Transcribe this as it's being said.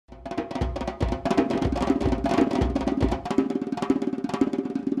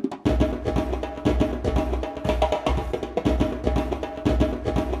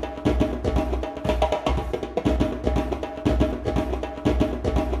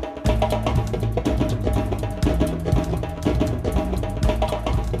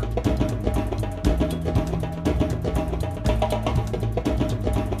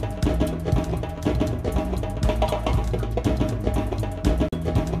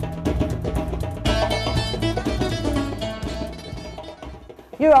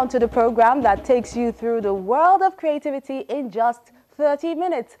You're onto the program that takes you through the world of creativity in just 30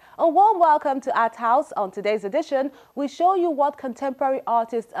 minutes. A warm welcome to Art House. On today's edition, we show you what contemporary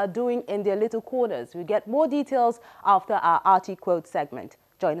artists are doing in their little corners. We get more details after our Arty Quote segment.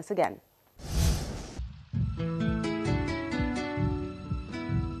 Join us again.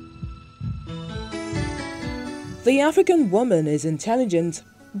 The African woman is intelligent,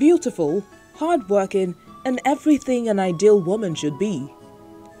 beautiful, hardworking, and everything an ideal woman should be.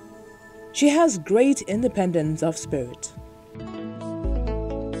 She has great independence of spirit.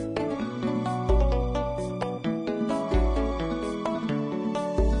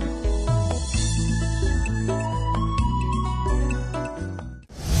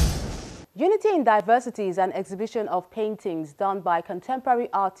 Unity in Diversity is an exhibition of paintings done by contemporary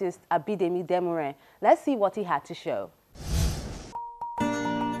artist Abidemi Demuren. Let's see what he had to show.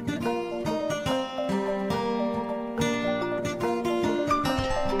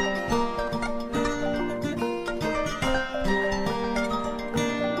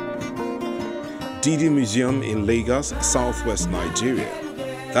 Didi Museum in Lagos, southwest Nigeria.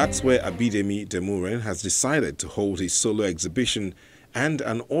 That's where Abidemi Demuren has decided to hold his solo exhibition, and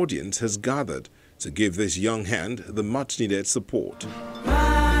an audience has gathered to give this young hand the much-needed support.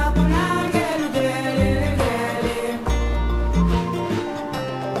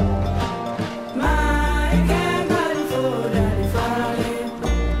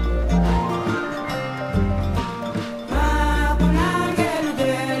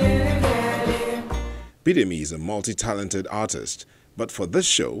 Bidemi is a multi-talented artist, but for this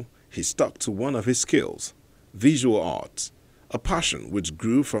show, he stuck to one of his skills, visual arts, a passion which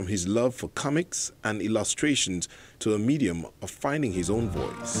grew from his love for comics and illustrations to a medium of finding his own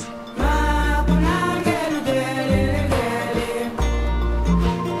voice.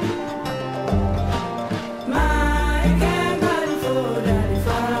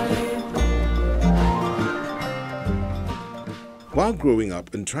 While growing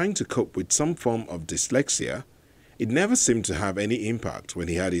up and trying to cope with some form of dyslexia, it never seemed to have any impact when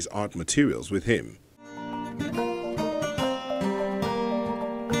he had his art materials with him.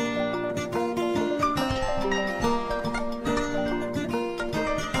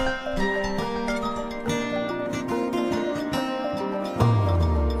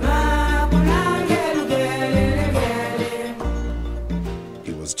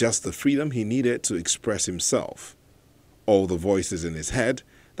 It was just the freedom he needed to express himself. All the voices in his head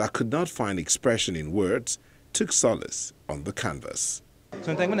that could not find expression in words took solace on the canvas.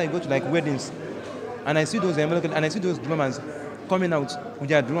 Sometimes when I go to like weddings and I see those drummers coming out with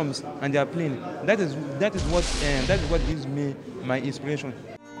their drums and they are playing, that is what gives me my inspiration.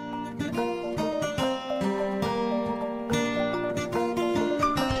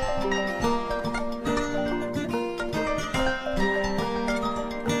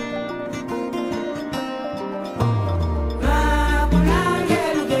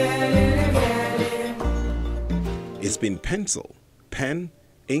 It's been pencil, pen,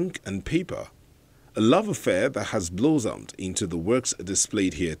 ink and paper, a love affair that has blossomed into the works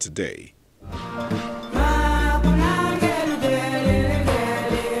displayed here today.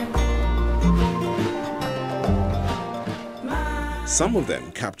 Some of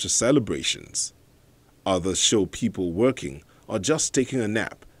them capture celebrations, others show people working or just taking a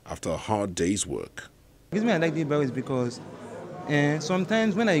nap after a hard day's work. The reason I like the barrel is because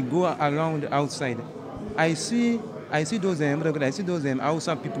sometimes when I go around outside, I see those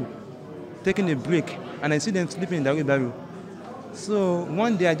outside people taking a break, and I see them sleeping in the wheelbarrow. So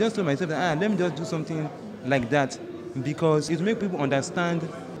one day I just told myself, let me just do something like that, because it makes people understand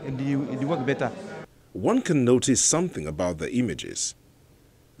the work better. One can notice something about the images.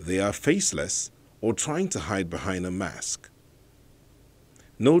 They are faceless or trying to hide behind a mask.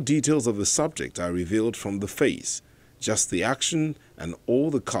 No details of the subject are revealed from the face, just the action, and all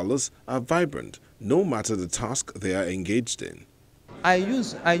the colors are vibrant, no matter the task they are engaged in. I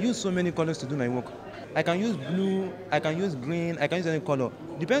use so many colors to do my work. I can use blue, I can use green, I can use any color.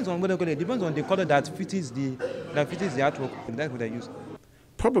 Depends on what color. Depends on the color that fits the artwork. That's what I use.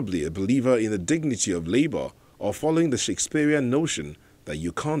 Probably a believer in the dignity of labor, or following the Shakespearean notion that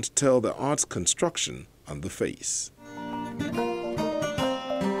you can't tell the art's construction on the face.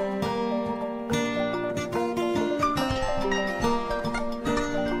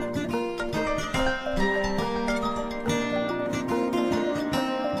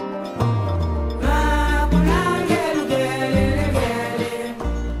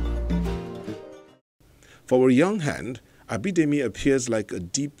 For a young hand, Abidemi appears like a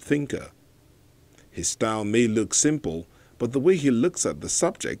deep thinker. His style may look simple, but the way he looks at the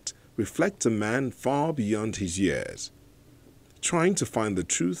subject reflects a man far beyond his years. Trying to find the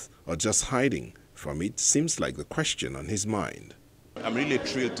truth or just hiding from it seems like the question on his mind. I'm really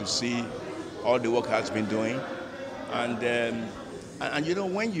thrilled to see all the work has been doing. And you know,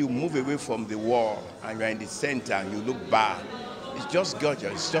 when you move away from the wall and you're in the center and you look back, it's just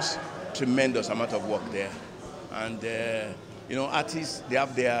gorgeous. It's just tremendous amount of work there. And you know, artists, they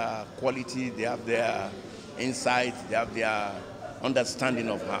have their quality, they have their insight, they have their understanding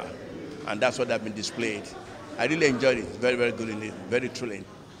of art. And that's what has been displayed. I really enjoyed it. Very, very good in it. Very thrilling.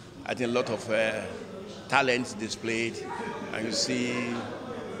 I think a lot of talents displayed, and you see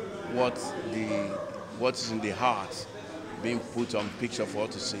what is in the heart being put on picture for all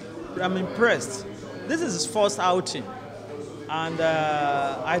to see. I'm impressed. This is his first outing, and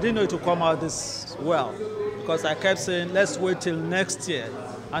I didn't know it would come out this well, because I kept saying, let's wait till next year.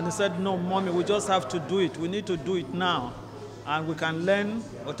 And he said, no, Mommy, we just have to do it. We need to do it now. And we can learn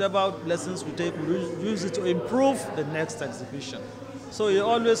whatever lessons we take, we use it to improve the next exhibition. So he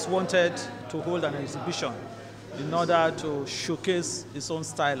always wanted to hold an exhibition in order to showcase his own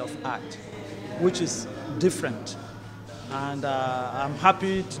style of art, which is different. And I'm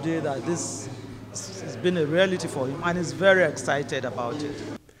happy today that this has been a reality for him, and he's very excited about it.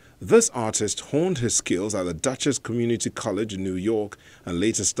 This artist honed his skills at the Dutchess Community College in New York and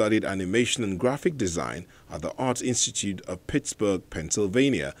later studied animation and graphic design at the Art Institute of Pittsburgh,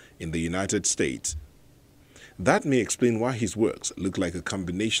 Pennsylvania in the United States. That may explain why his works look like a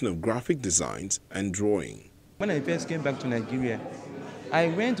combination of graphic designs and drawing. When I first came back to Nigeria, I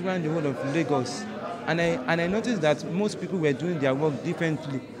went around the whole of Lagos, and I noticed that most people were doing their work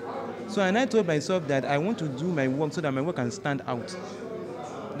differently. So I told myself that I want to do my work so that my work can stand out.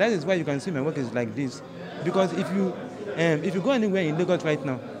 That is why you can see my work is like this. Because if you go anywhere in Lagos right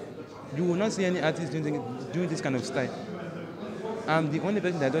now, you will not see any artist doing this kind of style. I'm the only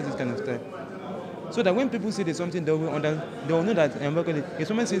person that does this kind of style. So that when people see there's something, they will know that I'm working. If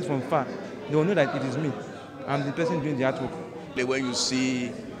someone sees it from far, they will know that it is me. I'm the person doing the artwork. When you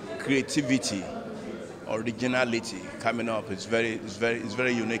see creativity, originality coming up, it's very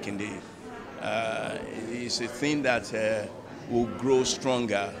unique indeed. It's a thing that will grow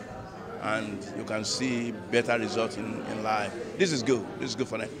stronger, and you can see better results in life. This is good. This is good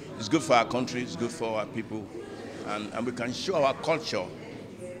for them. It's good for our country. It's good for our people, and we can show our culture.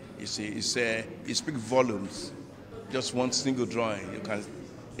 You see, it speaks volumes. Just one single drawing, you can.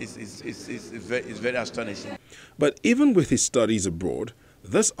 It's very astonishing. But even with his studies abroad,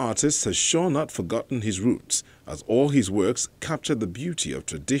 this artist has sure not forgotten his roots, as all his works capture the beauty of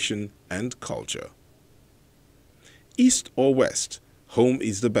tradition and culture. East or West, home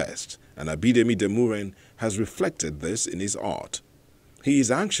is the best, and Abidemi Demuren has reflected this in his art. He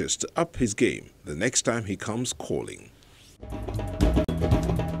is anxious to up his game the next time he comes calling.